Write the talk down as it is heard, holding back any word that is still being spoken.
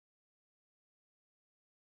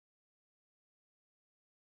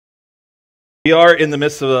We are in the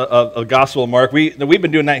midst of a Gospel of Mark. We've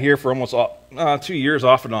been doing that here for almost 2 years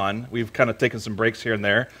off and on. We've kind of taken some breaks here and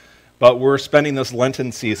there. But we're spending this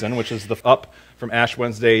Lenten season, which is up from Ash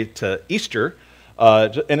Wednesday to Easter.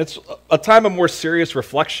 And it's a time of more serious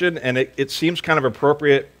reflection, and it seems kind of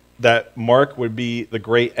appropriate that Mark would be the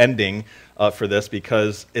great ending for this,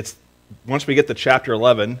 because it's once we get to chapter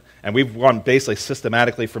 11, and we've gone basically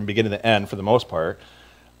systematically from beginning to end for the most part.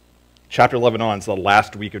 Chapter 11 on is the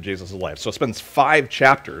last week of Jesus' life. So it spends 5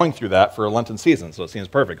 chapters going through that for a Lenten season, so it seems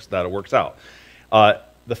perfect that it works out.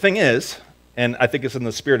 The thing is, and I think it's in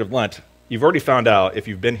the spirit of Lent, you've already found out, if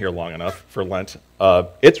you've been here long enough for Lent,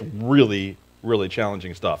 it's really, really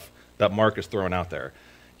challenging stuff that Mark is throwing out there.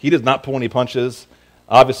 He does not pull any punches.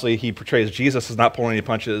 Obviously, he portrays Jesus as not pulling any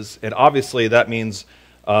punches, and obviously that means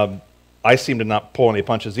I seem to not pull any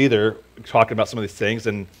punches either, talking about some of these things.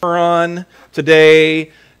 And on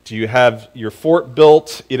today, do you have your fort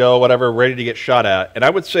built, whatever, ready to get shot at? And I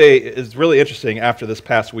would say it's really interesting after this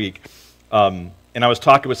past week, and I was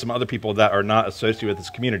talking with some other people that are not associated with this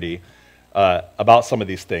community about some of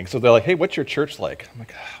these things. So they're like, hey, what's your church like? I'm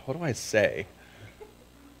like, what do I say?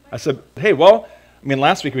 I said, hey, well,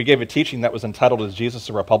 last week we gave a teaching that was entitled, Is Jesus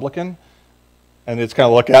a Republican? And it's kind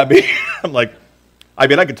of look at me. I'm like, I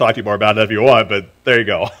could talk to you more about it if you want, but there you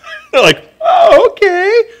go. They're like, oh,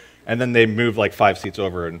 okay. And then they moved like 5 seats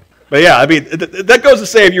over. But yeah, that goes to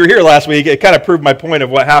say, if you were here last week, it kind of proved my point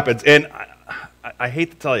of what happens. And I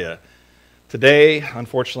hate to tell you, today,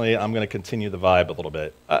 unfortunately, I'm going to continue the vibe a little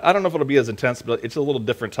bit. I don't know if it'll be as intense, but it's a little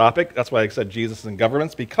different topic. That's why I said Jesus and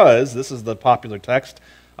governments, because this is the popular text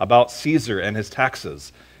about Caesar and his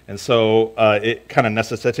taxes. And so it kind of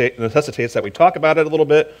necessitates that we talk about it a little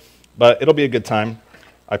bit, but it'll be a good time,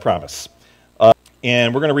 I promise.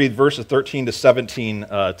 And we're going to read verses 13 to 17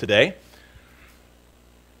 today.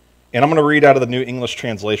 And I'm going to read out of the New English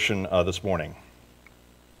Translation this morning.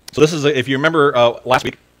 So this is, if you remember last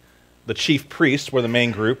week, the chief priests were the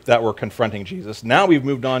main group that were confronting Jesus. Now we've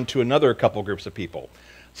moved on to another couple groups of people.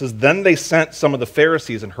 It says, then they sent some of the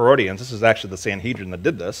Pharisees and Herodians, this is actually the Sanhedrin that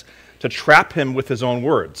did this, to trap him with his own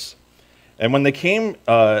words. And when they came,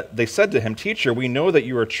 they said to him, Teacher, we know that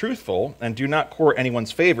you are truthful and do not court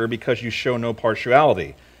anyone's favor because you show no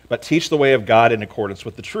partiality, but teach the way of God in accordance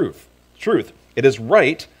with the truth. It is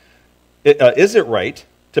right. Is it right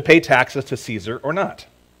to pay taxes to Caesar or not?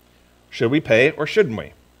 Should we pay or shouldn't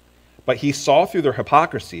we? But he saw through their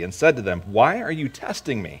hypocrisy and said to them, Why are you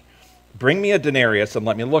testing me? Bring me a denarius and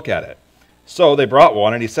let me look at it. So they brought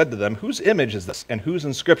one, and he said to them, Whose image is this, and whose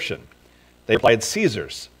inscription? They replied,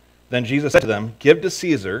 Caesar's. Then Jesus said to them, Give to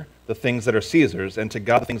Caesar the things that are Caesar's, and to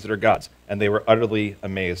God the things that are God's. And they were utterly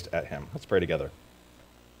amazed at him. Let's pray together.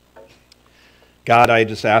 God, I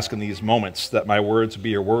just ask in these moments that my words be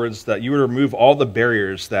your words, that you would remove all the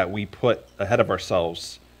barriers that we put ahead of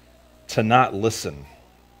ourselves to not listen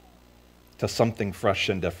to something fresh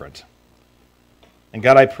and different. And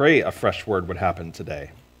God, I pray a fresh word would happen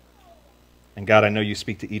today. And God, I know you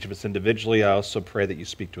speak to each of us individually. I also pray that you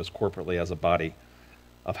speak to us corporately as a body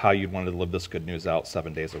of how you'd want to live this good news out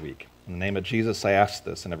 7 days a week. In the name of Jesus, I ask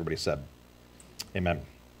this, and everybody said, amen.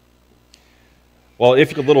 Well,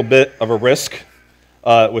 if you're a little bit of a risk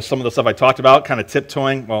with some of the stuff I talked about, kind of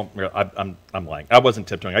tiptoeing, well, I'm lying. I wasn't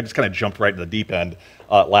tiptoeing. I just kind of jumped right into the deep end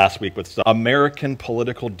last week with American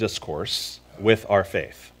political discourse with our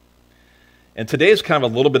faith. And today is kind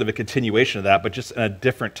of a little bit of a continuation of that, but just in a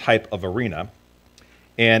different type of arena.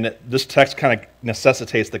 And this text kind of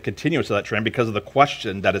necessitates the continuance of that trend because of the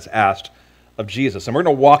question that is asked of Jesus. And we're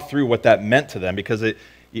going to walk through what that meant to them, because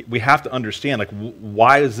we have to understand,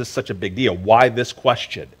 why is this such a big deal? Why this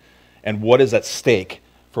question? And what is at stake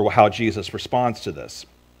for how Jesus responds to this?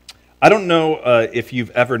 I don't know if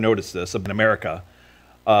you've ever noticed this in America.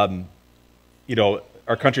 Our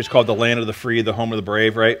country is called the land of the free, the home of the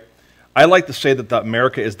brave, right? I like to say that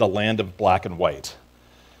America is the land of black and white,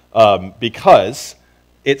 because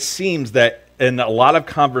it seems that in a lot of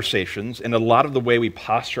conversations, in a lot of the way we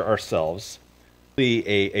posture ourselves,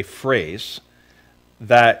 a phrase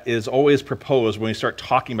that is always proposed when we start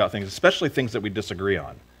talking about things, especially things that we disagree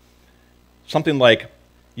on. Something like,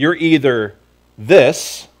 you're either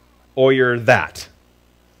this or you're that,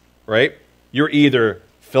 right? You're either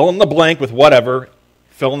fill in the blank with whatever,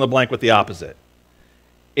 fill in the blank with the opposite.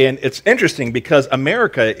 And it's interesting because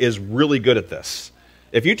America is really good at this.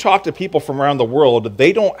 If you talk to people from around the world,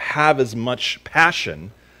 they don't have as much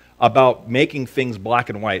passion about making things black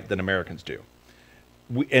and white than Americans do.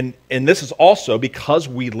 And this is also, because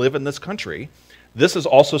we live in this country, this is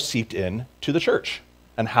also seeped in to the church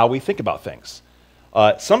and how we think about things.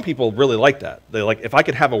 Some people really like that. They're like, if I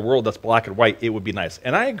could have a world that's black and white, it would be nice.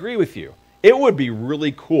 And I agree with you. It would be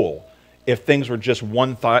really cool if things were just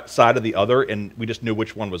one side of the other and we just knew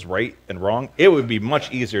which one was right and wrong. It would be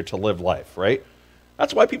much easier to live life, right?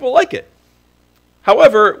 That's why people like it.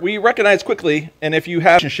 However, we recognize quickly, and if you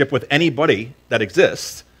have a relationship with anybody that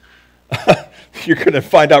exists, you're going to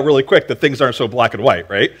find out really quick that things aren't so black and white,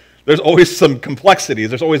 right? There's always some complexities.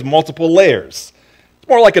 There's always multiple layers. It's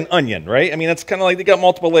more like an onion, right? I mean, it's kind of like they got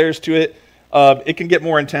multiple layers to it. It can get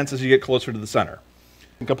more intense as you get closer to the center.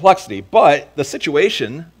 Complexity. But the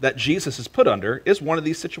situation that Jesus is put under is one of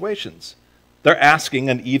these situations. They're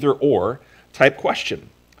asking an either-or type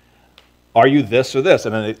question. Are you this or this?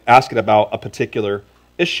 And then they ask it about a particular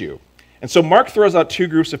issue. And so Mark throws out two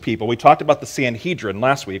groups of people. We talked about the Sanhedrin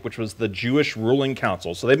last week, which was the Jewish ruling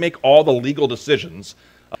council. So they make all the legal decisions.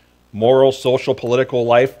 Moral, social, political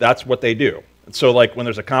life, that's what they do. And so like when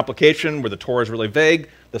there's a complication where the Torah is really vague,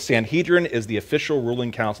 the Sanhedrin is the official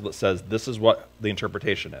ruling council that says this is what the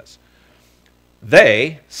interpretation is.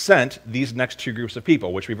 They sent these next two groups of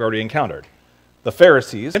people, which we've already encountered. The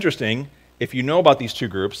Pharisees, interesting, if you know about these two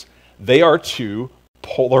groups, they are two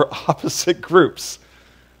polar opposite groups.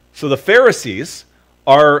 So the Pharisees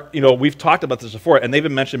are, we've talked about this before, and they've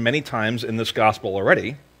been mentioned many times in this gospel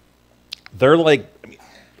already. They're like,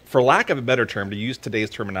 for lack of a better term, to use today's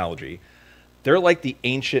terminology, they're like the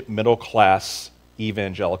ancient middle-class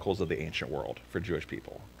evangelicals of the ancient world for Jewish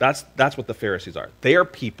people. That's what the Pharisees are. They are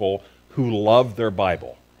people who love their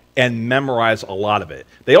Bible and memorize a lot of it.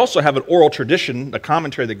 They also have an oral tradition, a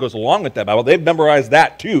commentary that goes along with that Bible. They've memorized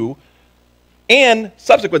that too. And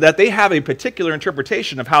subsequent to that, they have a particular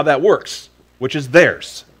interpretation of how that works, which is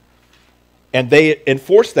theirs. And they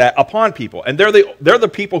enforce that upon people. And they're the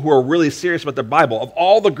people who are really serious about their Bible. Of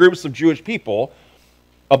all the groups of Jewish people,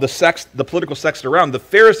 of the political sects around, the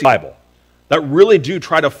Pharisee Bible, that really do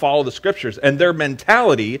try to follow the scriptures. And their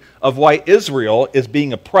mentality of why Israel is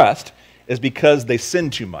being oppressed is because they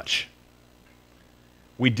sinned too much.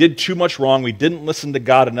 We did too much wrong. We didn't listen to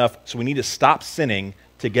God enough, so we need to stop sinning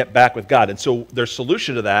to get back with God. And so their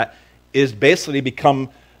solution to that is basically become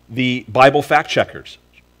the Bible fact checkers.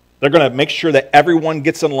 They're going to make sure that everyone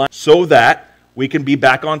gets in line so that we can be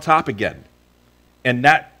back on top again. And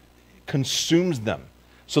that consumes them.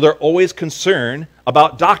 So they're always concerned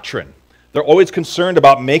about doctrine. They're always concerned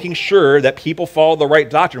about making sure that people follow the right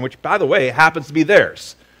doctrine, which, by the way, happens to be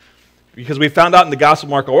theirs. Because we found out in the Gospel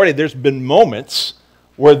of Mark already, there's been moments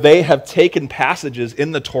where they have taken passages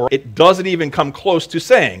in the Torah it doesn't even come close to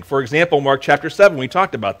saying. For example, Mark chapter 7, we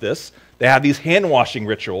talked about this. They have these hand-washing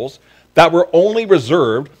rituals that were only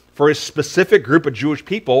reserved for a specific group of Jewish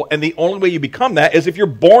people, and the only way you become that is if you're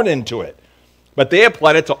born into it. But they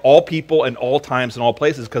applied it to all people and all times and all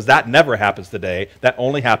places because that never happens today. That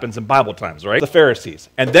only happens in Bible times, right? The Pharisees.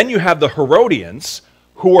 And then you have the Herodians,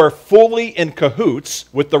 who are fully in cahoots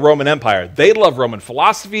with the Roman Empire. They love Roman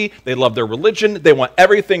philosophy. They love their religion. They want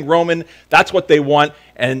everything Roman. That's what they want.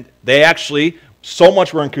 And they actually, so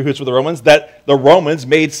much were in cahoots with the Romans that the Romans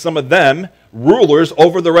made some of them rulers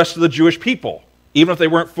over the rest of the Jewish people, even if they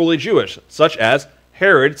weren't fully Jewish, such as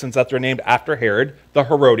Herod, since that's they're named after Herod. The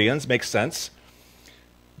Herodians, makes sense.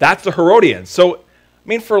 That's the Herodians. So, I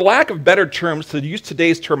mean, for lack of better terms, to use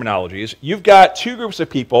today's terminologies, you've got two groups of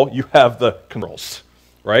people. You have the controls,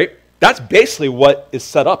 right? That's basically what is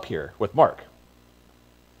set up here with Mark.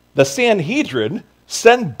 The Sanhedrin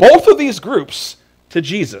send both of these groups to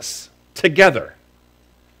Jesus together,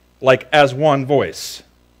 like as one voice,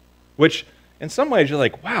 which in some ways you're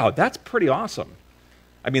like, wow, that's pretty awesome.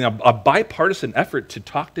 I mean, a bipartisan effort to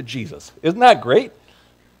talk to Jesus. Isn't that great?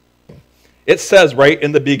 It says right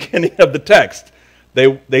in the beginning of the text,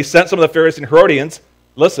 they sent some of the Pharisees and Herodians,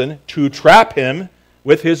 listen, to trap him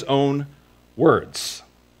with his own words.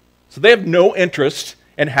 So they have no interest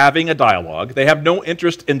in having a dialogue. They have no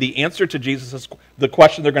interest in the answer to the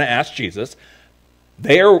question they're going to ask Jesus.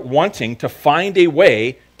 They are wanting to find a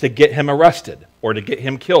way to get him arrested or to get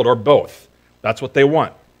him killed or both. That's what they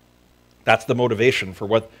want. That's the motivation for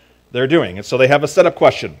what they're doing. And so they have a setup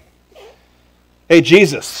question. Hey,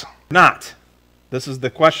 Jesus, not. This is the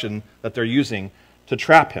question that they're using to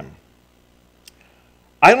trap him.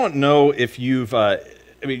 I don't know if you've,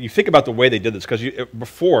 you think about the way they did this, because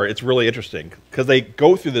before, it's really interesting, because they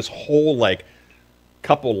go through this whole,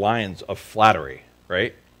 couple lines of flattery,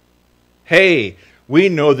 right? Hey, we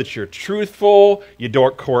know that you're truthful, you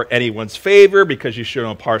don't court anyone's favor because you show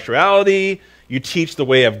no partiality, you teach the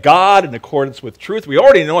way of God in accordance with truth. We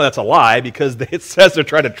already know that's a lie because it says they're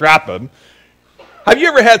trying to trap him. Have you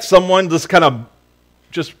ever had someone just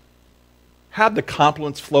have the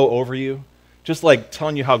compliments flow over you? Just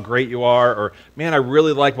telling you how great you are, or, man, I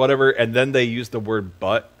really like whatever, and then they use the word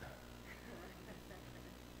but?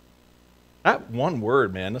 That one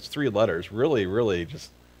word, man, that's 3 letters, really, really just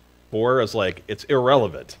for is like, it's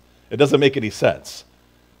irrelevant. It doesn't make any sense.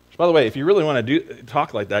 Which, by the way, if you really want to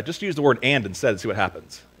talk like that, just use the word and instead and see what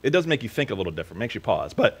happens. It does make you think a little different, makes you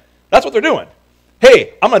pause. But that's what they're doing.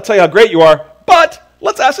 Hey, I'm going to tell you how great you are, but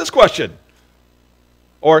let's ask this question.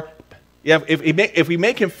 Or yeah, if we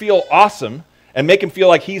make him feel awesome and make him feel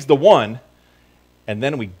like he's the one, and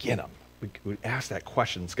then we get him. We ask that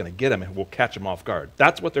question, it's going to get him, and we'll catch him off guard.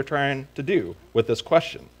 That's what they're trying to do with this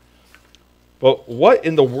question. But what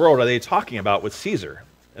in the world are they talking about with Caesar?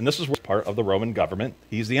 And this is part of the Roman government.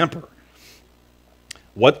 He's the emperor.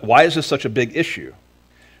 Why is this such a big issue?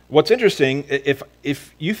 What's interesting,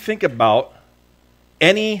 if you think about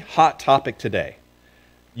any hot topic today,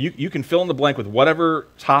 you can fill in the blank with whatever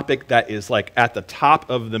topic that is like at the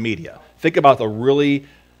top of the media. Think about the really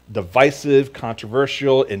divisive,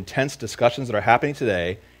 controversial, intense discussions that are happening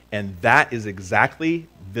today, and that is exactly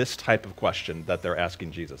this type of question that they're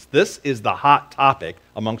asking Jesus. This is the hot topic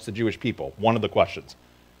amongst the Jewish people, one of the questions.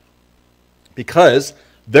 Because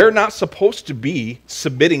they're not supposed to be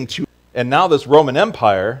submitting to, and now this Roman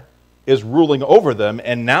Empire is ruling over them,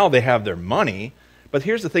 and now they have their money. But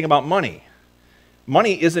here's the thing about money.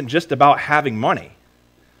 Money isn't just about having money.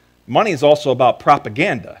 Money is also about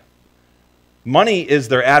propaganda. Money is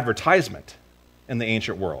their advertisement in the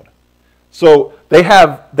ancient world. So they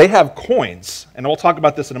have coins, and we'll talk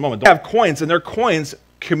about this in a moment. They have coins, and their coins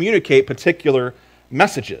communicate particular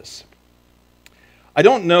messages. I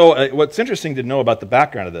don't know, what's interesting to know about the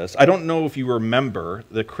background of this, I don't know if you remember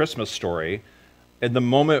the Christmas story in the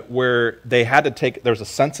moment where they had to take, there was a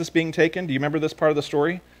census being taken. Do you remember this part of the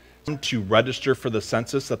story? To register for the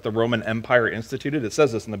census that the Roman Empire instituted. It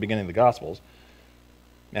says this in the beginning of the Gospels.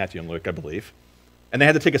 Matthew and Luke, I believe. And they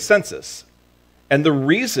had to take a census. And the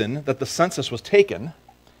reason that the census was taken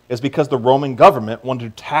is because the Roman government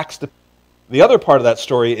wanted to tax the other part of that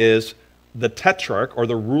story is the tetrarch, or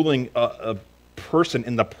the ruling person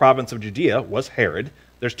in the province of Judea, was Herod.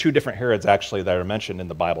 There's 2 different Herods, actually, that are mentioned in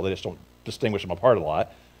the Bible. They just don't distinguish them apart a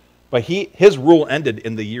lot. But his rule ended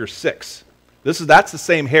in the year 6. That's the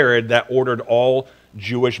same Herod that ordered all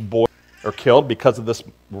Jewish boys are killed because of this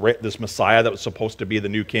Messiah that was supposed to be the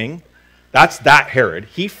new king. That's that Herod.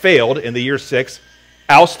 He failed in the year 6,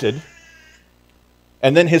 ousted,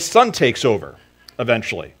 and then his son takes over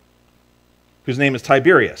eventually, whose name is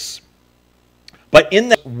Tiberius. But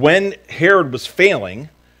when Herod was failing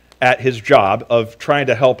at his job of trying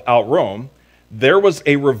to help out Rome, there was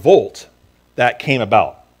a revolt that came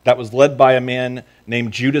about that was led by a man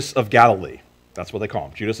named Judas of Galilee. That's what they call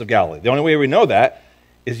him, Judas of Galilee. The only way we know that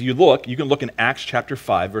is you can look in Acts chapter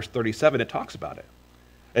 5, verse 37, it talks about it.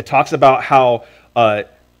 It talks about how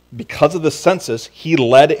because of the census, he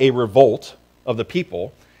led a revolt of the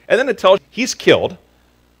people. And then it tells you he's killed.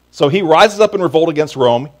 So he rises up in revolt against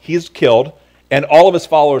Rome, he's killed, and all of his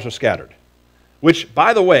followers are scattered. Which,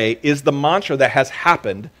 by the way, is the mantra that has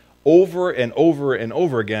happened over and over and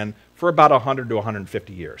over again for about 100 to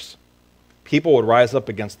 150 years. People would rise up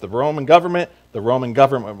against the Roman government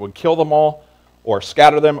would kill them all, or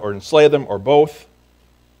scatter them, or enslave them, or both,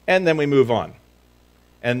 and then we move on.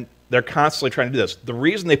 And they're constantly trying to do this. The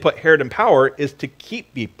reason they put Herod in power is to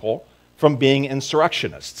keep people from being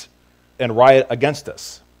insurrectionists and riot against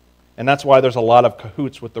us. And that's why there's a lot of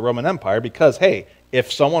cahoots with the Roman Empire, because, hey,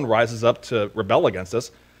 if someone rises up to rebel against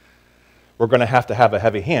us, we're going to have a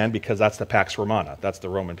heavy hand, because that's the Pax Romana. That's the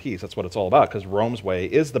Roman peace. That's what it's all about, because Rome's way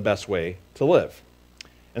is the best way to live.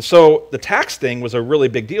 And so the tax thing was a really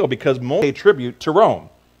big deal, because most pay tribute to Rome.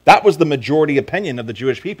 That was the majority opinion of the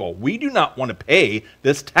Jewish people. We do not want to pay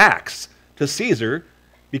this tax to Caesar,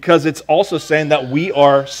 because it's also saying that we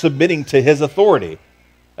are submitting to his authority.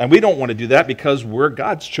 And we don't want to do that because we're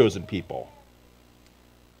God's chosen people.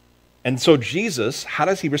 And so Jesus, how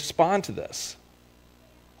does he respond to this?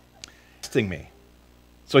 Testing me.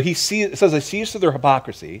 So it says, I see through their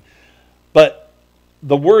hypocrisy, but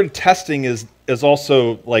the word testing is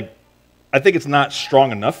also, like, I think it's not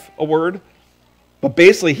strong enough a word, but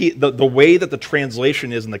basically the way that the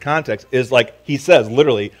translation is in the context is like, he says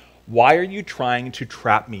literally, why are you trying to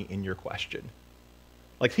trap me in your question?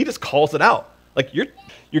 Like, he just calls it out. Like,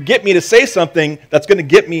 you're getting me to say something that's going to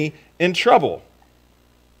get me in trouble.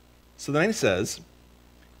 So then he says,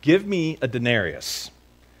 give me a denarius.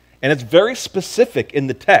 And it's very specific in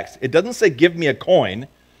the text. It doesn't say give me a coin.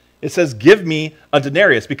 It says give me a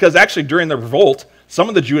denarius, because actually during the revolt, some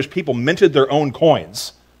of the Jewish people minted their own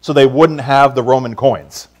coins so they wouldn't have the Roman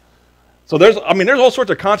coins. So there's all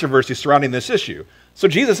sorts of controversy surrounding this issue. So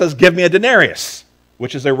Jesus says, give me a denarius,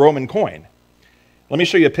 which is a Roman coin. Let me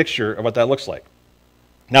show you a picture of what that looks like.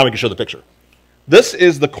 Now we can show the picture. This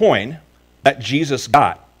is the coin that Jesus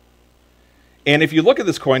got. And if you look at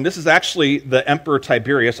this coin, this is actually the Emperor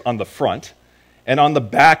Tiberius on the front, and on the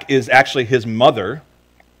back is actually his mother,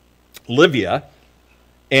 Livia.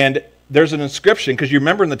 And there's an inscription, because you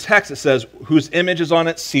remember in the text it says, whose image is on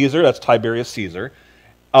it? Caesar, that's Tiberius Caesar.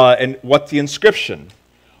 And what's the inscription?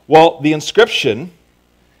 Well, the inscription,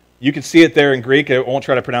 you can see it there in Greek. I won't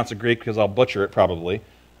try to pronounce it Greek because I'll butcher it probably.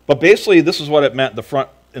 But basically, this is what it meant. The front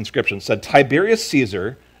inscription said, Tiberius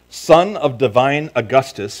Caesar, son of divine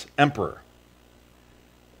Augustus, emperor.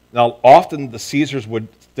 Now, often the Caesars would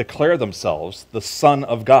declare themselves the son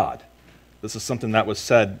of God. This is something that was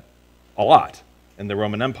said a lot in the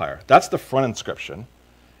Roman Empire. That's the front inscription.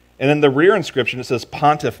 And in the rear inscription, it says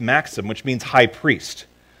Pontiff Maxim, which means high priest.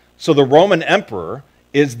 So the Roman emperor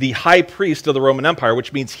is the high priest of the Roman Empire,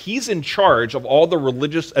 which means he's in charge of all the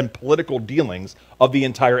religious and political dealings of the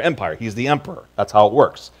entire empire. He's the emperor. That's how it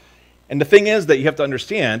works. And the thing is that you have to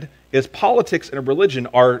understand is politics and religion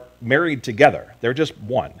are married together. They're just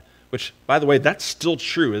one, which, by the way, that's still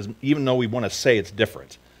true, even though we want to say it's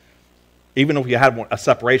different. Even if you had a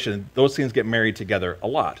separation, those things get married together a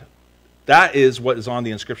lot. That is what is on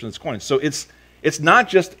the inscription of this coin. So it's not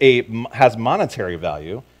just has monetary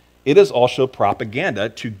value. It is also propaganda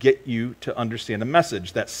to get you to understand a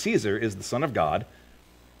message that Caesar is the son of God.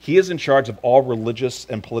 He is in charge of all religious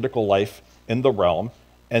and political life in the realm.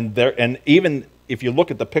 And even if you look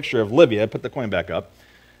at the picture of Livia, put the coin back up,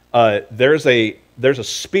 there's a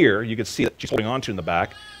spear you can see that she's holding onto in the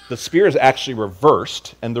back. The spear is actually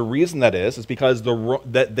reversed, and the reason that is because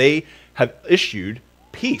that they have issued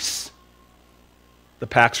peace. The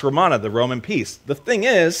Pax Romana, the Roman peace. The thing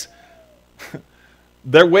is,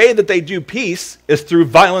 their way that they do peace is through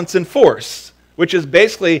violence and force, which is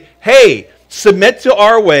basically, hey, submit to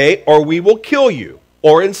our way or we will kill you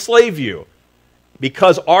or enslave you.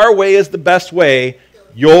 Because our way is the best way,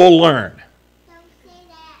 you'll learn. Don't say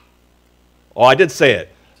that. Oh, I did say it.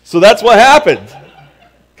 So that's what happened.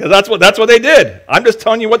 Because that's what they did. I'm just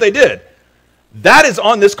telling you what they did. That is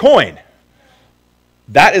on this coin.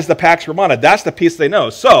 That is the Pax Romana. That's the piece they know.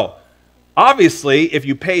 So, obviously, if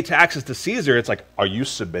you pay taxes to Caesar, it's like, are you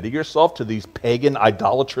submitting yourself to these pagan,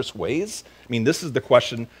 idolatrous ways? I mean, this is the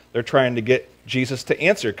question they're trying to get Jesus to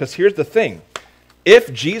answer. Because here's the thing.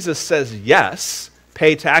 If Jesus says yes,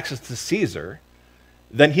 pay taxes to Caesar,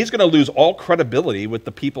 then he's going to lose all credibility with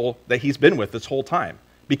the people that he's been with this whole time.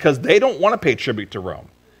 Because they don't want to pay tribute to Rome.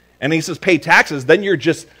 And he says pay taxes, then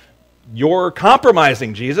you're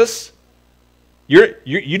compromising, Jesus.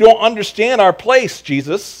 You don't understand our place,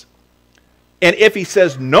 Jesus. And if he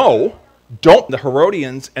says no, the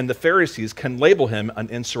Herodians and the Pharisees can label him an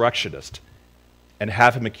insurrectionist and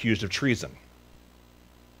have him accused of treason,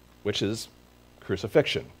 which is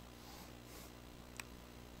crucifixion.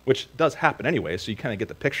 Which does happen anyway, so you kind of get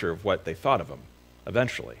the picture of what they thought of him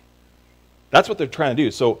eventually. That's what they're trying to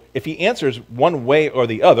do. So if he answers one way or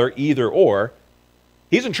the other, either or,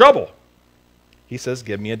 he's in trouble. He says,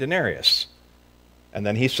 give me a denarius. And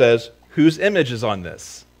then he says, whose image is on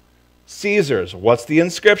this? Caesar's. What's the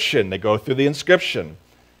inscription? They go through the inscription.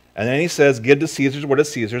 And then he says, give to Caesar's what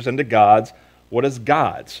is Caesar's, and to God's what is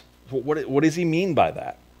God's. What does he mean by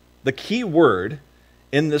that? The key word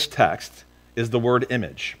in this text is the word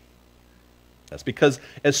image. That's because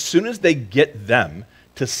as soon as they get them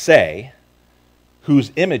to say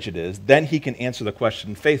whose image it is, then he can answer the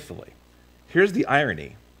question faithfully. Here's the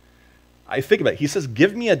irony. I think about it. He says,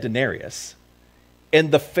 give me a denarius.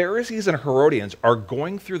 And the Pharisees and Herodians are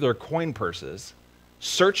going through their coin purses,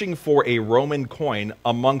 searching for a Roman coin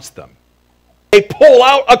amongst them. They pull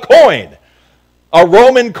out a coin, a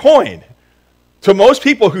Roman coin. To most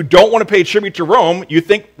people who don't want to pay tribute to Rome, you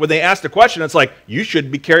think when they ask the question, it's like, you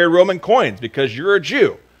should be carrying Roman coins because you're a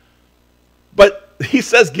Jew. But he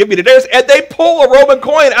says, give me the denarius, and they pull a Roman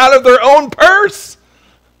coin out of their own purse.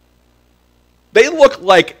 They look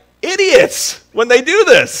like idiots when they do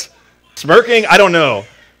this. Smirking, I don't know.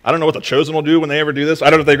 I don't know what the chosen will do when they ever do this. I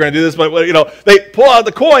don't know if they're going to do this, but they pull out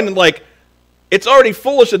the coin and it's already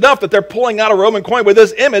foolish enough that they're pulling out a Roman coin with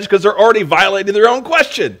this image because they're already violating their own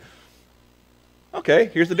question.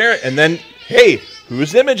 Okay, here's the denarius. And then, hey,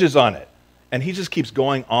 whose image is on it? And he just keeps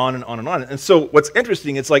going on and on and on. And so what's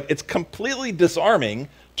interesting, it's completely disarming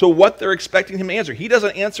to what they're expecting him to answer. He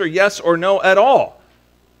doesn't answer yes or no at all.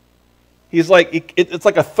 He's like, it's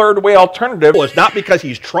like a third way alternative. It's not because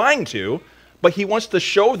he's trying to, but he wants to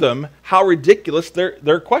show them how ridiculous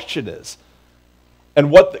their question is.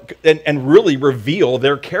 And and really reveal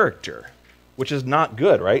their character, which is not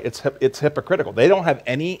good, right? It's hypocritical. They don't have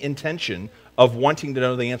any intention of wanting to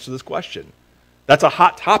know the answer to this question. That's a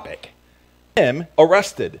hot topic. Him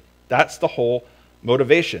arrested. That's the whole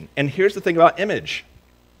motivation. And here's the thing about image.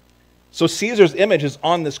 So Caesar's image is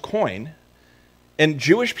on this coin, and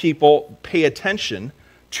Jewish people pay attention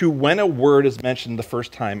to when a word is mentioned the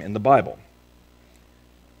first time in the Bible.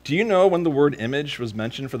 Do you know when the word image was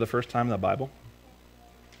mentioned for the first time in the Bible?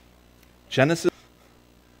 Genesis,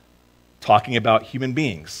 talking about human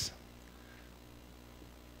beings,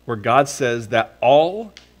 where God says that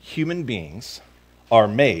all human beings are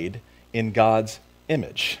made in God's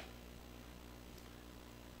image.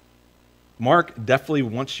 Mark definitely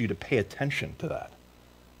wants you to pay attention to that.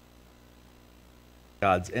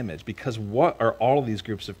 God's image, because what are all of these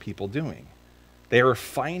groups of people doing? They are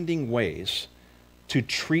finding ways to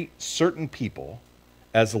treat certain people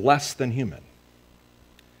as less than human.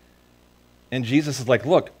 And Jesus is like,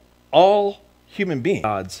 look, all human beings,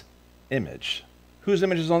 God's image. Whose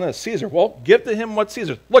image is on this? Caesar. Well, give to him what's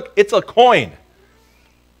Caesar's. Look, it's a coin.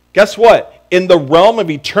 Guess what? In the realm of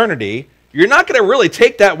eternity, you're not going to really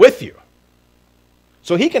take that with you.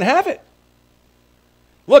 So he can have it.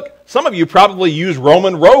 Look, some of you probably use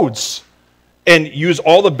Roman roads and use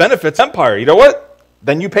all the benefits of empire. You know what?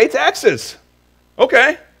 Then you pay taxes.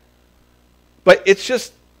 Okay. But it's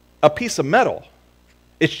just a piece of metal.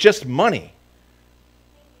 It's just money.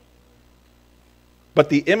 But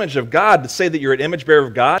the image of God, to say that you're an image bearer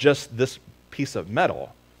of God, just this piece of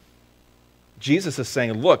metal. Jesus is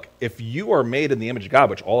saying, look, if you are made in the image of God,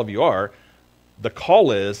 which all of you are, the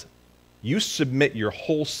call is you submit your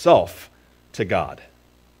whole self to God.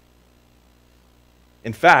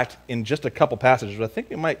 In fact, in just a couple passages, I think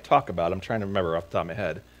we might talk about, I'm trying to remember off the top of my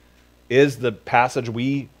head, is the passage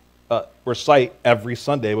we recite every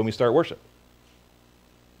Sunday when we start worship.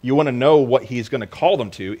 You want to know what he's going to call them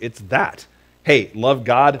to, it's that. Hey, love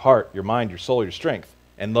God, heart, your mind, your soul, your strength,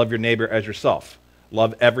 and love your neighbor as yourself.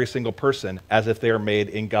 Love every single person as if they are made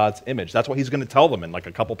in God's image. That's what he's going to tell them in like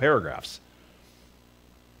a couple paragraphs.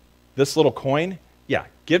 This little coin, yeah,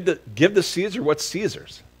 give to Caesar what's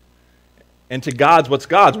Caesar's. And to God's what's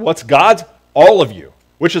God's. What's God's? All of you.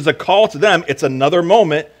 Which is a call to them. It's another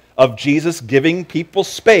moment of Jesus giving people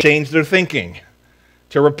space to change their thinking,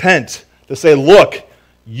 to repent, to say, look,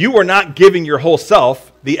 you are not giving your whole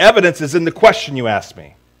self. The evidence is in the question you asked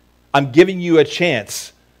me. I'm giving you a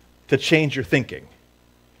chance to change your thinking.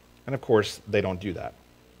 And of course, they don't do that.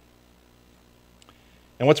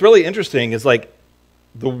 And what's really interesting is like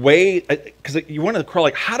the way, because you want to crawl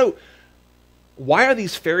like, why are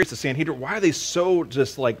these Pharisees, the Sanhedrin, why are they so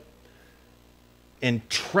just like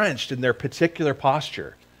entrenched in their particular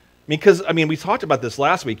posture? Because, we talked about this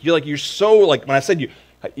last week. You're so like, when I said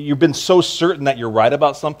you've been so certain that you're right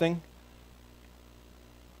about something,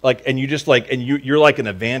 like, and you just like, and you're like an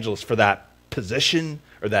evangelist for that position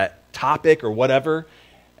or that topic or whatever.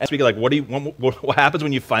 And speaking like, what happens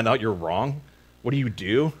when you find out you're wrong? What do you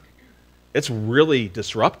do? It's really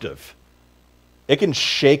disruptive. It can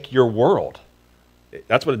shake your world.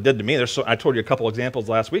 That's what it did to me. I told you a couple examples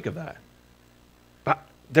last week of that. But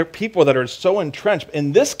there are people that are so entrenched.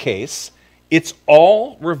 In this case, it's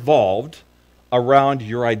all revolved around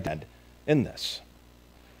your identity in this.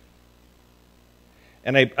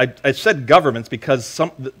 And I said governments because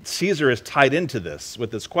Caesar is tied into this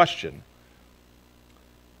with this question.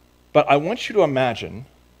 But I want you to imagine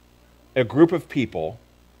a group of people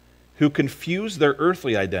who confuse their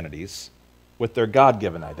earthly identities with their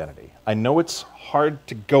God-given identity. I know it's hard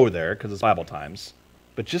to go there because it's Bible times,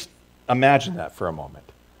 but just imagine that for a moment.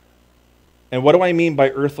 And what do I mean by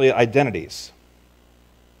earthly identities?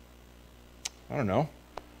 I don't know.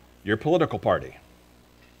 Your political party,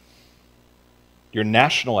 your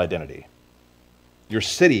national identity, your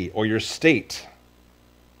city or your state,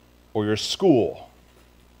 or your school,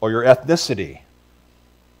 or your ethnicity.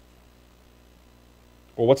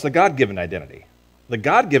 Or what's the God-given identity? The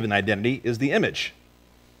God-given identity is the image.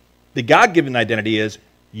 The God-given identity is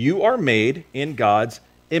you are made in God's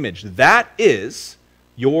image. That is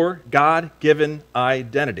your God-given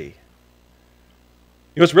identity.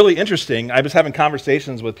 You know, it's really interesting. I was having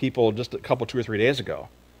conversations with people just a couple, 2 or 3 days ago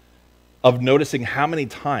of noticing how many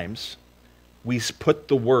times we put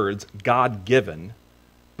the words God-given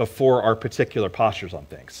before our particular postures on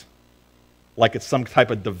things. Like it's some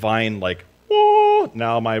type of divine, like, oh,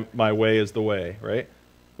 now my way is the way, right?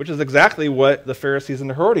 Which is exactly what the Pharisees and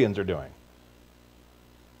the Herodians are doing.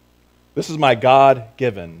 This is my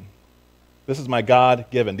God-given. This is my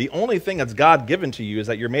God-given. The only thing that's God-given to you is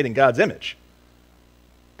that you're made in God's image.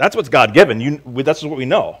 That's what's God-given. That's what we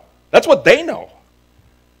know. That's what they know.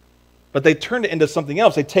 But they turned it into something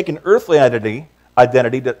else. They take an earthly identity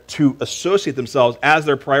to associate themselves as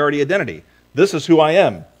their priority identity. This is who I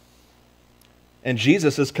am. And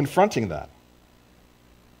Jesus is confronting that.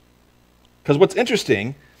 Because what's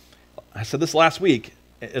interesting, I said this last week,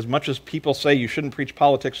 as much as people say you shouldn't preach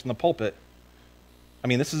politics in the pulpit, I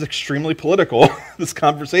mean, this is extremely political, this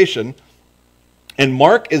conversation. And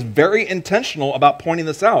Mark is very intentional about pointing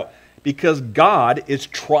this out because God is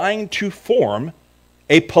trying to form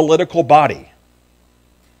a political body.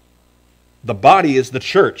 The body is the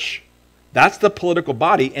church. That's the political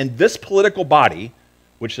body. And this political body,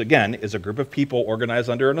 which again is a group of people organized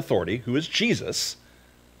under an authority, who is Jesus,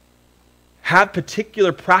 have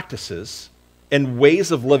particular practices and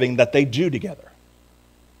ways of living that they do together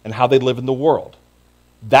and how they live in the world.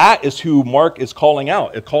 That is who Mark is calling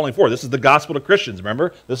out, calling for. This is the gospel to Christians,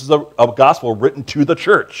 remember? This is a gospel written to the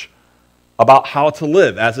church about how to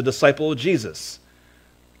live as a disciple of Jesus.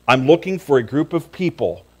 I'm looking for a group of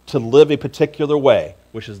people to live a particular way,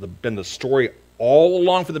 which has been the story all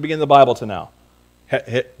along from the beginning of the Bible to now.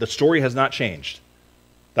 The story has not changed.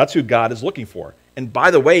 That's who God is looking for. And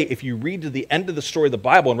by the way, if you read to the end of the story of the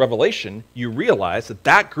Bible in Revelation, you realize that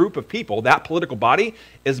that group of people, that political body,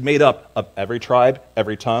 is made up of every tribe,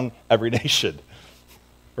 every tongue, every nation.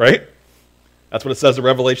 Right? That's what it says in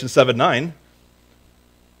Revelation 7:9.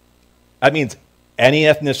 That means any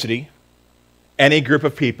ethnicity, any group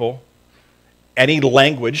of people, any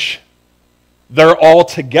language, they're all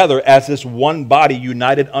together as this one body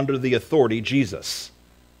united under the authority, Jesus.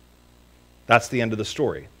 That's the end of the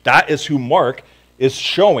story. That is who Mark is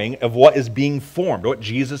showing of what is being formed, what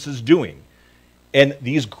Jesus is doing. And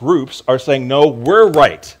these groups are saying, no, we're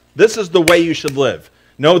right. This is the way you should live.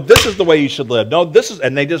 No, this is the way you should live. No, this is,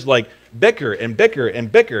 and they just like bicker and bicker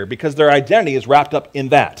and bicker because their identity is wrapped up in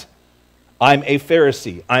that. I'm a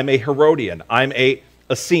Pharisee. I'm a Herodian. I'm a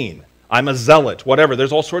Essene. I'm a Zealot, whatever.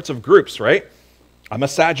 There's all sorts of groups, right? I'm a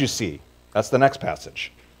Sadducee. That's the next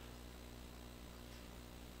passage.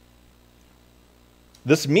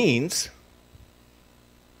 This means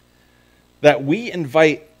that we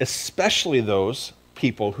invite especially those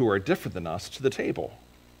people who are different than us to the table.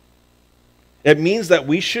 It means that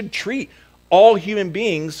we should treat all human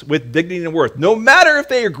beings with dignity and worth, no matter if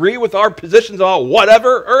they agree with our positions about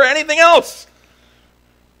whatever or anything else.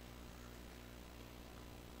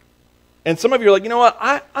 And some of you are like, you know what,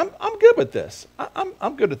 I'm good with this.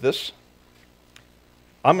 I'm good at this.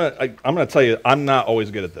 I'm gonna tell you, I'm not always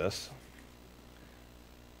good at this.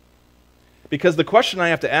 Because the question I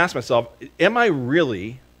have to ask myself, am I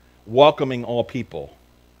really welcoming all people?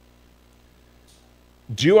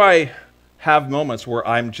 Do I have moments where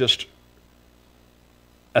I'm just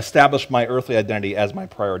establish my earthly identity as my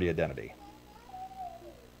priority identity?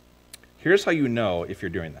 Here's how you know if you're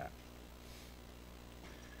doing that.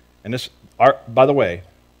 And this, by the way,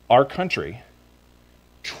 our country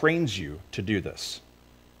trains you to do this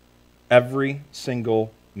every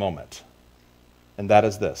single moment. And that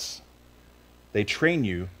is this. They train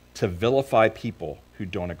you to vilify people who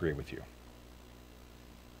don't agree with you.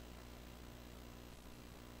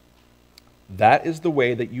 That is the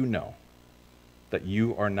way that you know that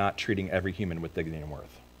you are not treating every human with dignity and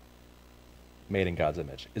worth, made in God's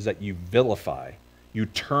image, is that you vilify, you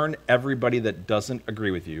turn everybody that doesn't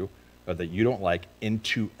agree with you or that you don't like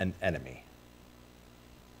into an enemy.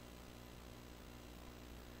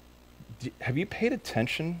 Have you paid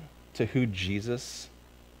attention to who Jesus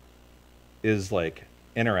is like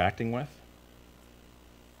interacting with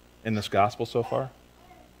in this gospel so far?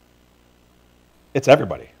 It's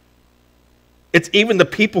everybody. It's even the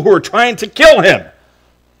people who are trying to kill him.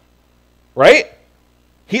 Right?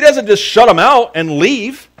 He doesn't just shut them out and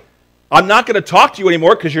leave. I'm not going to talk to you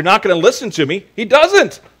anymore because you're not going to listen to me. He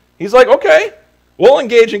doesn't. He's like, okay, we'll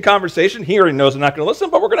engage in conversation. He already knows I'm not going to listen,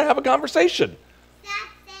 but we're going to have a conversation. Stop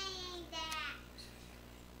saying that.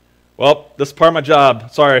 Well, this is part of my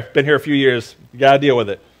job. Sorry, been here a few years. You got to deal with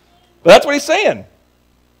it. But that's what he's saying.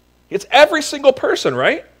 It's every single person,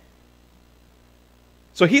 right?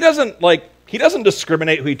 So he doesn't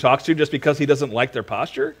discriminate who he talks to just because he doesn't like their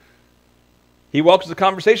posture. He welcomes the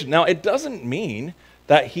conversation. Now, it doesn't mean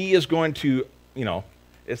that he is going to,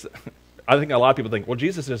 I think a lot of people think, well,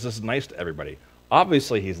 Jesus is just nice to everybody.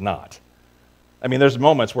 Obviously, he's not. I mean, there's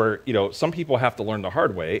moments where, some people have to learn the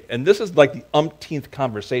hard way, and this is like the umpteenth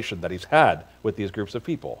conversation that he's had with these groups of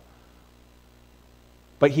people.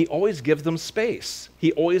 But he always gives them space.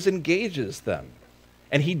 He always engages them,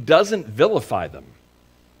 and he doesn't vilify them.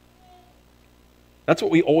 That's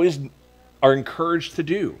what we always are encouraged to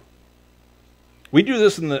do. We do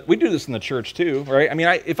this in the church too, right? I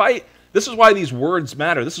mean, this is why these words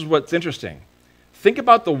matter. This is what's interesting. Think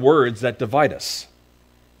about the words that divide us.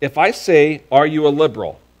 If I say, are you a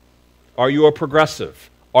liberal? Are you a progressive?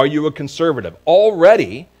 Are you a conservative?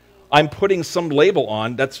 Already, I'm putting some label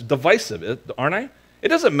on that's divisive, aren't I? It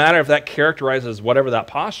doesn't matter if that characterizes whatever that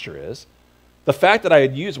posture is. The fact that I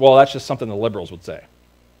had used, well, that's just something the liberals would say.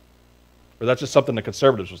 Or that's just something the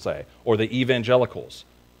conservatives would say. Or the evangelicals.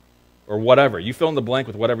 Or whatever. You fill in the blank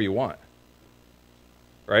with whatever you want.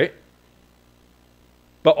 Right?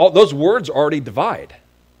 But all those words already divide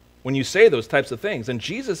when you say those types of things. And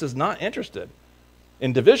Jesus is not interested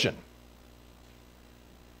in division.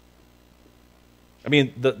 I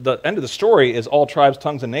mean, the end of the story is all tribes,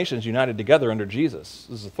 tongues, and nations united together under Jesus'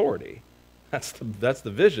 authority. That's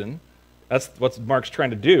the vision. That's what Mark's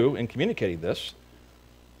trying to do in communicating this.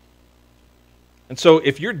 And so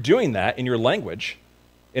if you're doing that in your language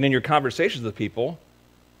and in your conversations with people,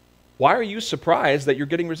 why are you surprised that you're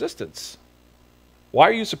getting resistance? Why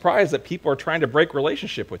are you surprised that people are trying to break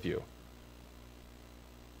relationship with you?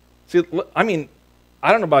 See, I mean,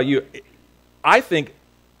 I don't know about you. I think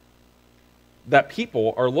that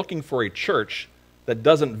people are looking for a church that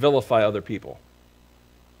doesn't vilify other people.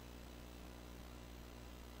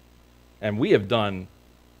 And we have done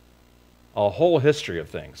a whole history of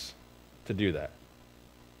things to do that.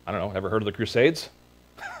 I don't know, ever heard of the Crusades?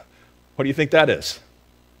 What do you think that is?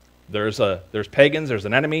 There's pagans, there's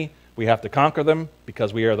an enemy, we have to conquer them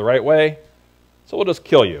because we are the right way, so we'll just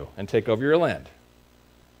kill you and take over your land.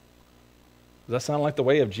 Does that sound like the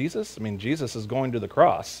way of Jesus? I mean, Jesus is going to the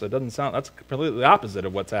cross. It doesn't sound, that's completely the opposite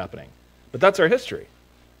of what's happening. But that's our history.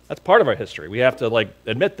 That's part of our history. We have to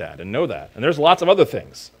admit that and know that. And there's lots of other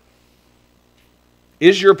things.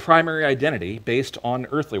 Is your primary identity based on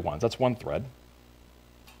earthly ones? That's one thread.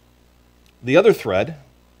 The other thread,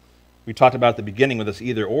 we talked about at the beginning with this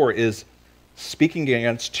either or, is speaking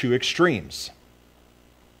against two extremes.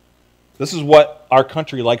 This is what our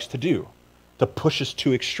country likes to do, to push us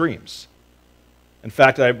to extremes. In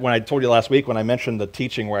fact, when I told you last week, when I mentioned the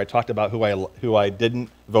teaching where I talked about who I didn't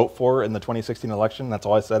vote for in the 2016 election, that's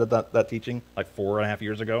all I said at that teaching, 4.5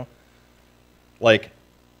 years ago.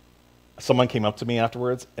 Someone came up to me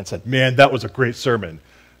afterwards and said, "Man, that was a great sermon,"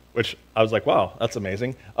 which I was like, "Wow, that's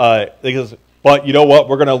amazing." Because, but you know what?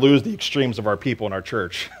 We're going to lose the extremes of our people in our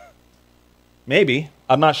church. Maybe.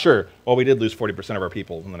 I'm not sure. Well, we did lose 40% of our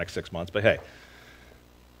people in the next 6 months, but hey,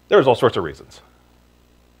 there's all sorts of reasons.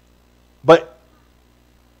 But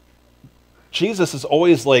Jesus is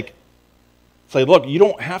always say, look, you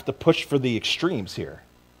don't have to push for the extremes here.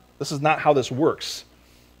 This is not how this works.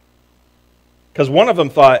 Because one of them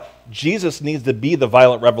thought Jesus needs to be the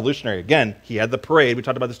violent revolutionary. Again, he had the parade. We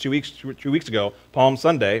talked about this 2 weeks ago, Palm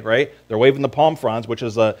Sunday, right? They're waving the palm fronds, which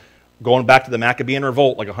is going back to the Maccabean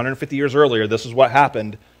revolt 150 years earlier. This is what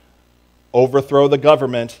happened. Overthrow the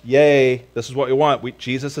government. Yay. This is what we want.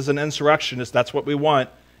 Jesus is an insurrectionist. That's what we want.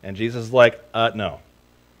 And Jesus is like, no.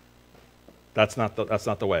 That's not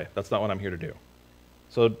the way. That's not what I'm here to do.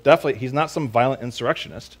 So definitely, he's not some violent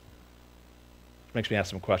insurrectionist. Which makes me ask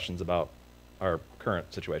some questions about our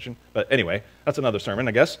current situation. But anyway, that's another sermon,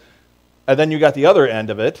 I guess. And then you got the other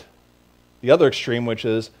end of it, the other extreme, which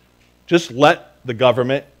is just let the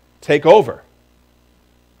government take over.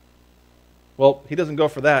 Well, he doesn't go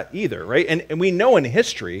for that either, right? And we know in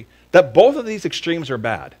history that both of these extremes are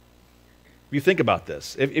bad. If you think about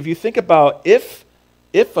this, if you think about if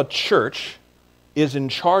a church is in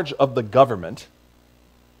charge of the government,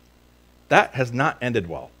 that has not ended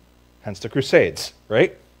well. Hence the Crusades,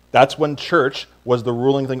 right? That's when church was the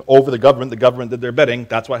ruling thing over the government did their bidding,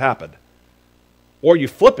 that's what happened. Or you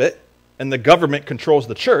flip it, and the government controls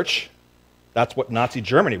the church. That's what Nazi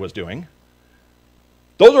Germany was doing.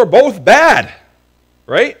 Those are both bad,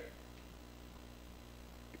 right?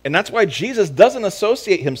 And that's why Jesus doesn't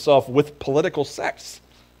associate himself with political sects.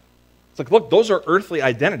 It's look, those are earthly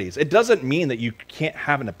identities. It doesn't mean that you can't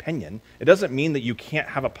have an opinion. It doesn't mean that you can't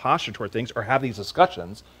have a posture toward things or have these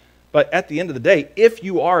discussions. But at the end of the day, if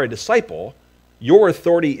you are a disciple, your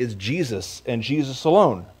authority is Jesus and Jesus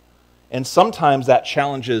alone. And sometimes that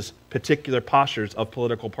challenges particular postures of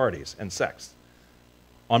political parties and sects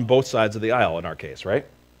on both sides of the aisle in our case, right?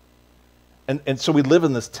 And so we live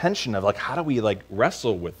in this tension of how do we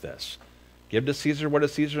wrestle with this? Give to Caesar what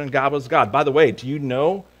is Caesar and God what is God. By the way, do you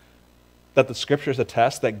know that the scriptures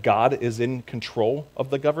attest that God is in control of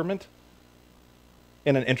the government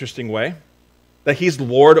in an interesting way? That he's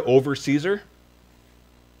Lord over Caesar?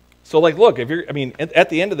 So look, at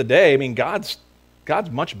the end of the day, God's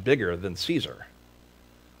much bigger than Caesar.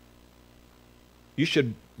 You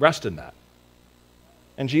should rest in that.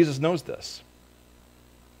 And Jesus knows this.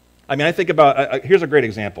 I think about, here's a great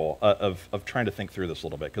example of trying to think through this a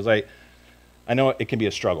little bit, because I know it can be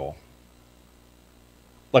a struggle.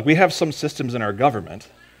 We have some systems in our government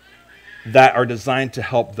that are designed to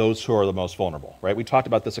help those who are the most vulnerable, right? We talked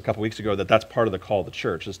about this a couple weeks ago, that that's part of the call of the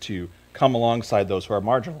church, is to come alongside those who are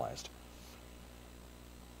marginalized.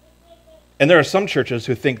 And there are some churches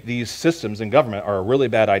who think these systems in government are a really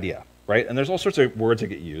bad idea, right? And there's all sorts of words that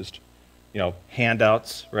get used,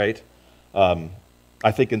 handouts, right?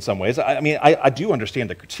 I think in some ways, I do understand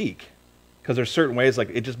the critique, because there's certain ways, like,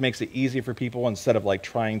 it just makes it easy for people instead of like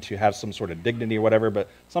trying to have some sort of dignity or whatever, but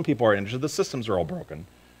some people are interested. The systems are all broken.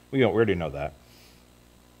 We already know that.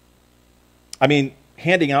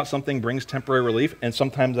 Handing out something brings temporary relief, and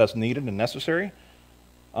sometimes that's needed and necessary,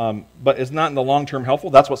 but it's not in the long term helpful.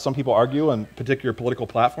 That's what some people argue on particular political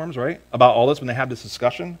platforms, right? About all this when they have this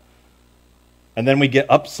discussion. And then we get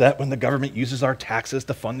upset when the government uses our taxes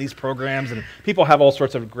to fund these programs, and people have all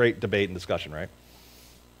sorts of great debate and discussion, right?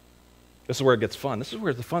 This is where it gets fun. This is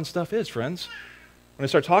where the fun stuff is, friends. When I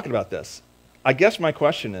start talking about this, I guess my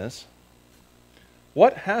question is,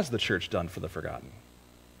 what has the church done for the forgotten?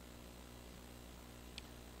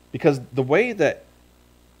 Because the way that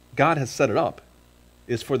God has set it up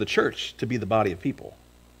is for the church to be the body of people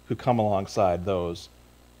who come alongside those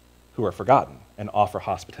who are forgotten and offer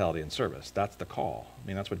hospitality and service. That's the call.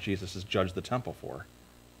 That's what Jesus has judged the temple for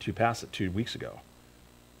 2 weeks ago.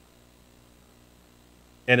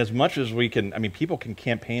 And as much as we can, people can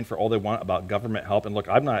campaign for all they want about government help. And look,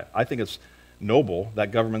 I think it's noble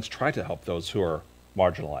that governments try to help those who are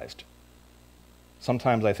marginalized.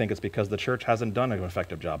 Sometimes I think it's because the church hasn't done an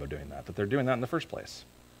effective job of doing that they're doing that in the first place.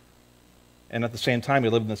 And at the same time, we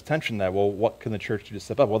live in this tension that, well, what can the church do to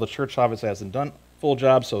step up? Well, the church obviously hasn't done full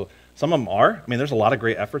job, so some of them are. There's a lot of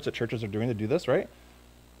great efforts that churches are doing to do this, right?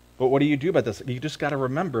 But what do you do about this? You just got to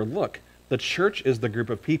remember, look, the church is the group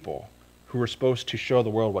of people who are supposed to show the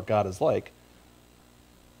world what God is like.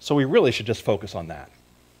 So we really should just focus on that.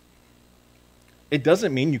 It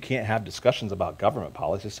doesn't mean you can't have discussions about government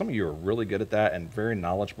policy. Some of you are really good at that and very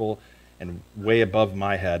knowledgeable and way above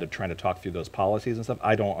my head of trying to talk through those policies and stuff.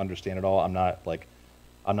 I don't understand it all. I'm not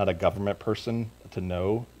a government person to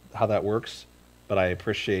know how that works, but I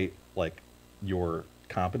appreciate your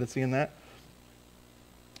competency in that.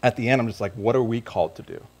 At the end, I'm just like, what are we called to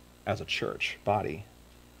do as a church body?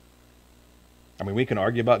 We can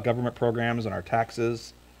argue about government programs and our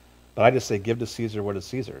taxes, but I just say give to Caesar what is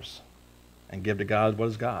Caesar's, and give to God what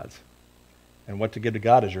is God's. And what to give to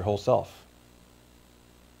God is your whole self,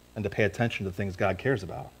 and to pay attention to things God cares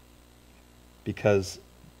about, because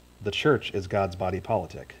the church is God's body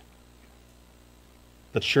politic.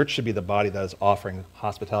 The church should be the body that is offering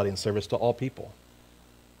hospitality and service to all people,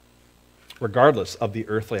 regardless of the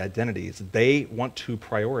earthly identities they want to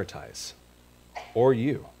prioritize, or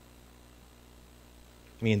you.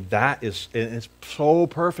 It's so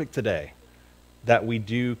perfect today that we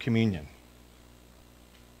do communion.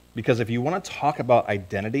 Because if you want to talk about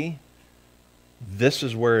identity, this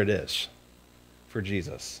is where it is for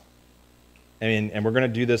Jesus. And we're going to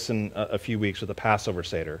do this in a few weeks with the Passover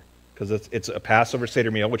Seder, because it's a Passover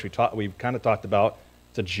Seder meal, which we've kind of talked about.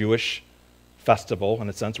 It's a Jewish festival, in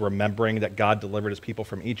a sense, remembering that God delivered his people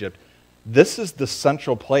from Egypt. This is the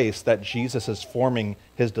central place that Jesus is forming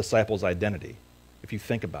his disciples' identity, if you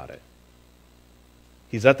think about it.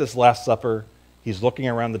 He's at this Last Supper. He's looking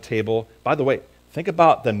around the table. By the way, think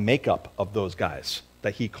about the makeup of those guys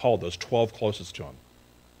that he called, those 12 closest to him.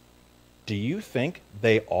 Do you think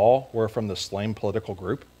they all were from the same political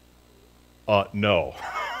group? No.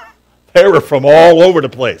 They were from all over the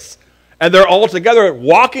place. And they're all together,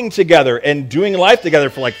 walking together and doing life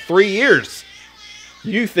together for 3 years.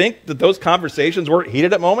 Do you think that those conversations weren't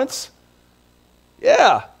heated at moments?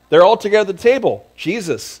 Yeah, they're all together at the table.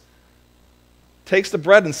 Jesus takes the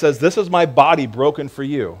bread and says, "This is my body broken for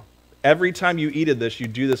you. Every time you eat of this, you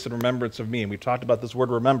do this in remembrance of me." And we've talked about this word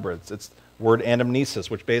remembrance. It's the word anamnesis,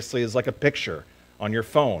 which basically is like a picture on your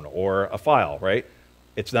phone or a file, right?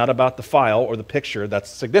 It's not about the file or the picture that's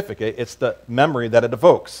significant. It's the memory that it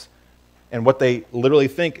evokes. And what they literally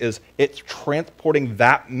think is it's transporting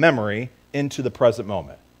that memory into the present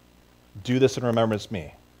moment. Do this in remembrance of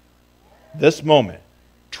me. This moment,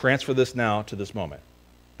 transfer this now to this moment.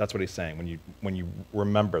 That's what he's saying when you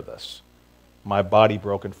remember this. My body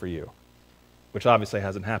broken for you, which obviously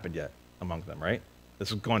hasn't happened yet among them, right?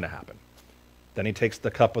 This is going to happen. Then he takes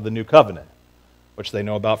the cup of the new covenant, which they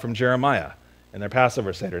know about from Jeremiah in their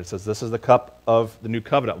Passover Seder. It says, "This is the cup of the new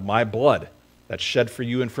covenant, my blood, that's shed for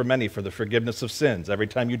you and for many for the forgiveness of sins. Every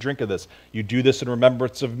time you drink of this, you do this in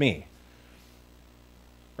remembrance of me."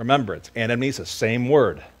 Remembrance, anamnesis, same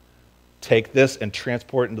word. Take this and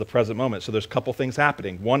transport it into the present moment. So there's a couple things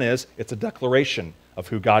happening. One is it's a declaration of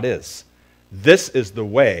who God is. This is the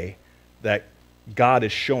way that God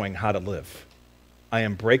is showing how to live. I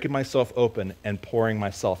am breaking myself open and pouring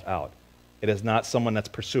myself out. It is not someone that's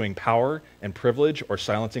pursuing power and privilege or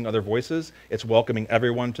silencing other voices. It's welcoming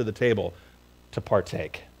everyone to the table to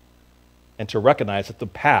partake and to recognize that the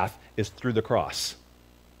path is through the cross.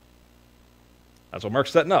 That's what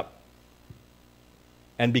Mark's setting up.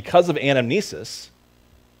 And because of anamnesis,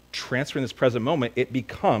 transferring this present moment, it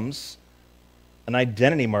becomes an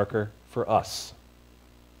identity marker for us.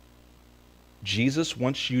 Jesus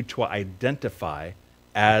wants you to identify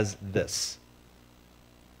as this.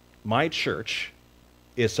 My church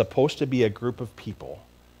is supposed to be a group of people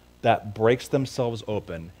that breaks themselves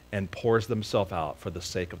open and pours themselves out for the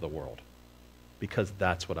sake of the world, because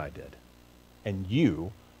that's what I did. And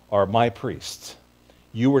you are my priests.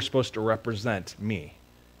 You were supposed to represent me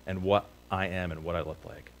and what I am and what I look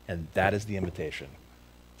like. And that is the invitation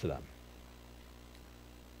to them.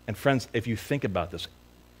 And friends, if you think about this,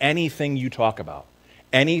 anything you talk about,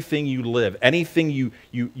 anything you live, anything you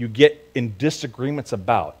get in disagreements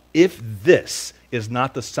about, if this is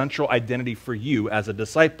not the central identity for you as a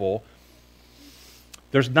disciple,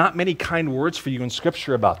 there's not many kind words for you in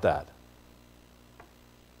Scripture about that.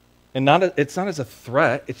 And it's not as a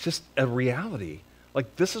threat, it's just a reality.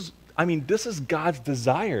 Like this is God's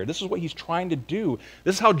desire. This is what he's trying to do.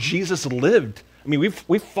 This is how Jesus lived. I mean,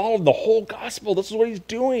 we've followed the whole gospel. This is what he's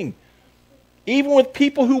doing. Even with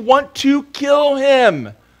people who want to kill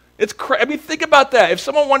him. I mean, think about that. If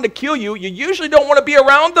someone wanted to kill you, you usually don't want to be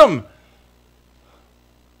around them.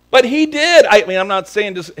 But he did. I mean, I'm not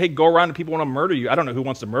saying just, hey, go around and people want to murder you. I don't know who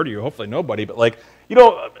wants to murder you. Hopefully nobody. But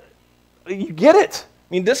you get it.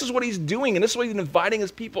 I mean, this is what he's doing, and this is what he's inviting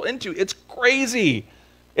his people into. It's crazy.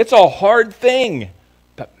 It's a hard thing.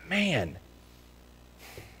 But man,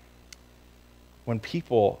 when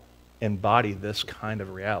people embody this kind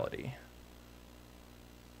of reality,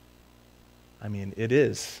 I mean, it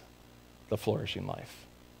is the flourishing life.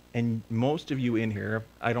 And most of you in here,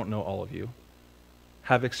 I don't know all of you,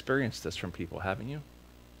 have experienced this from people, haven't you?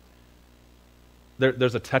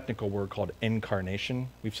 There's a technical word called incarnation.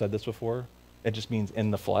 We've said this before. It just means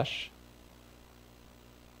in the flesh.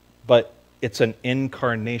 But it's an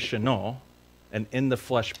incarnational, an in the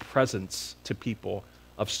flesh presence to people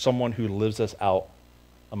of someone who lives us out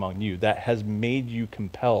among you that has made you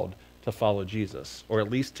compelled to follow Jesus, or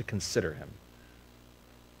at least to consider him.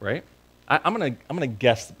 Right? I'm gonna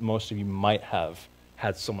guess that most of you might have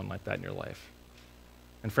had someone like that in your life.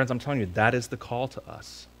 And friends, I'm telling you, that is the call to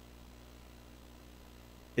us.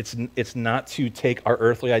 It's not to take our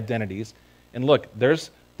earthly identities. And look, there's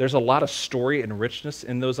a lot of story and richness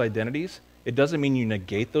in those identities. It doesn't mean you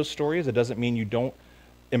negate those stories. It doesn't mean you don't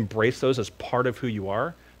embrace those as part of who you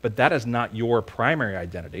are. But that is not your primary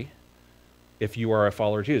identity if you are a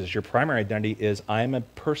follower of Jesus. Your primary identity is, I'm a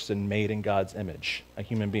person made in God's image, a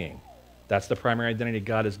human being. That's the primary identity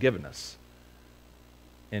God has given us.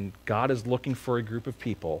 And God is looking for a group of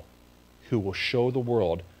people who will show the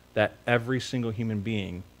world that every single human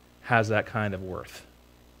being has that kind of worth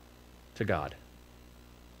to God.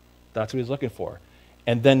 That's what he's looking for.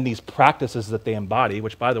 And then these practices that they embody,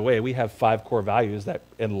 which, by the way, we have 5 core values that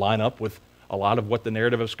line up with a lot of what the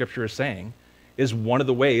narrative of Scripture is saying, is one of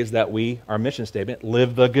the ways that our mission statement,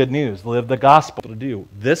 live the good news, live the gospel, to do.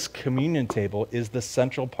 This communion table is the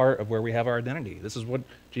central part of where we have our identity. This is what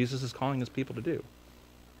Jesus is calling his people to do.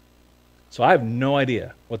 So I have no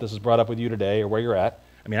idea what this has brought up with you today or where you're at.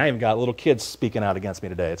 I mean, I even got little kids speaking out against me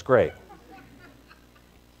today. It's great.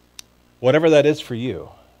 Whatever that is for you,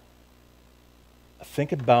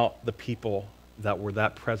 think about the people that were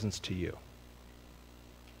that presence to you.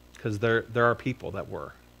 Because there are people that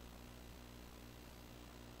were.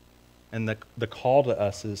 And the call to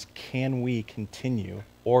us is, can we continue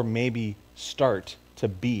or maybe start to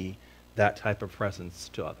be that type of presence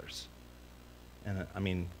to others? And I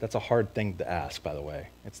mean, that's a hard thing to ask, by the way.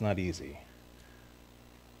 It's not easy.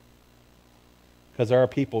 Because there are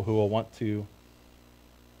people who will want to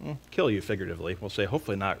kill you figuratively. We'll say,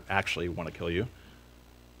 hopefully not actually want to kill you.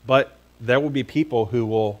 But there will be people who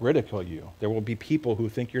will ridicule you. There will be people who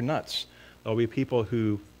think you're nuts. There will be people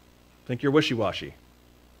who think you're wishy-washy,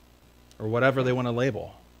 or whatever they want to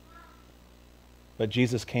label. But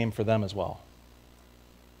Jesus came for them as well.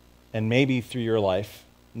 And maybe through your life,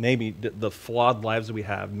 maybe the flawed lives that we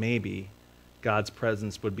have, maybe God's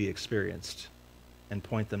presence would be experienced and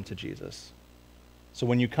point them to Jesus. So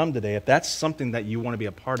when you come today, if that's something that you want to be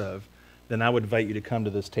a part of, then I would invite you to come to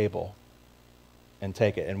this table and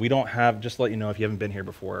take it. And we don't have, just to let you know if you haven't been here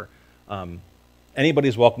before,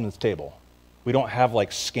 anybody's welcome to this table. We don't have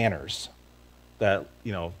like scanners that,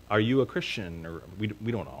 are you a Christian? Or we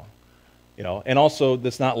don't know. And also,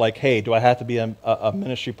 it's not like, hey, do I have to be a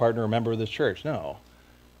ministry partner or a member of this church? No.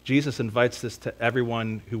 Jesus invites this to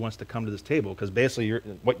everyone who wants to come to this table, because basically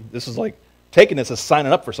this is like taking this is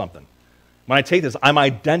signing up for something. When I take this, I'm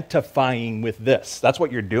identifying with this. That's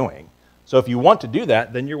what you're doing. So if you want to do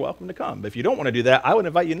that, then you're welcome to come. But if you don't want to do that, I would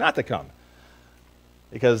invite you not to come,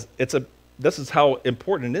 because this is how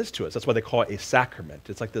important it is to us. That's why they call it a sacrament.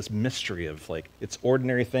 It's like this mystery of it's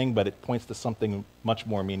ordinary thing, but it points to something much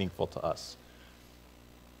more meaningful to us.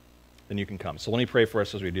 Then you can come. So let me pray for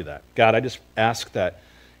us as we do that. God, I just ask that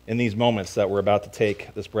in these moments that we're about to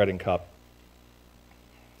take this bread and cup,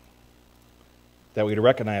 that we'd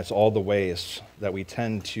recognize all the ways that we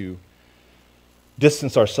tend to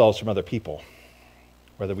distance ourselves from other people,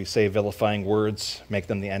 whether we say vilifying words, make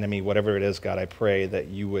them the enemy, whatever it is. God, I pray that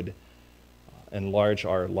you would enlarge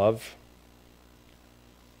our love,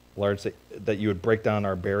 that you would break down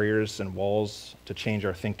our barriers and walls to change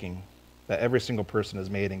our thinking, that every single person is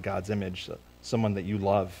made in God's image, someone that you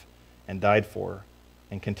love and died for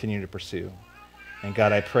and continue to pursue. And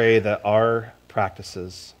God, I pray that our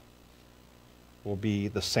practices will be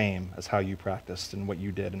the same as how you practiced and what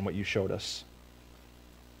you did and what you showed us.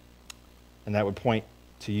 And that would point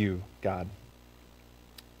to you, God,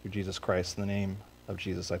 through Jesus Christ. In the name of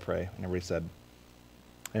Jesus, I pray. And everybody said,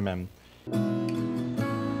 amen.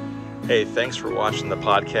 Hey, thanks for watching the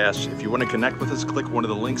podcast. If you want to connect with us, click one of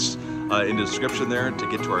the links in the description there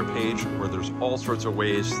to get to our page, where there's all sorts of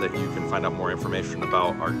ways that you can find out more information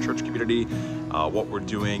about our church community, what we're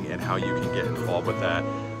doing, and how you can get involved with that.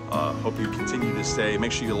 Hope you continue to stay.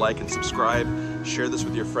 Make sure you like and subscribe. Share this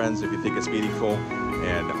with your friends if you think it's meaningful.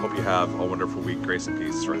 And I hope you have a wonderful week. Grace and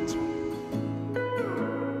peace, friends.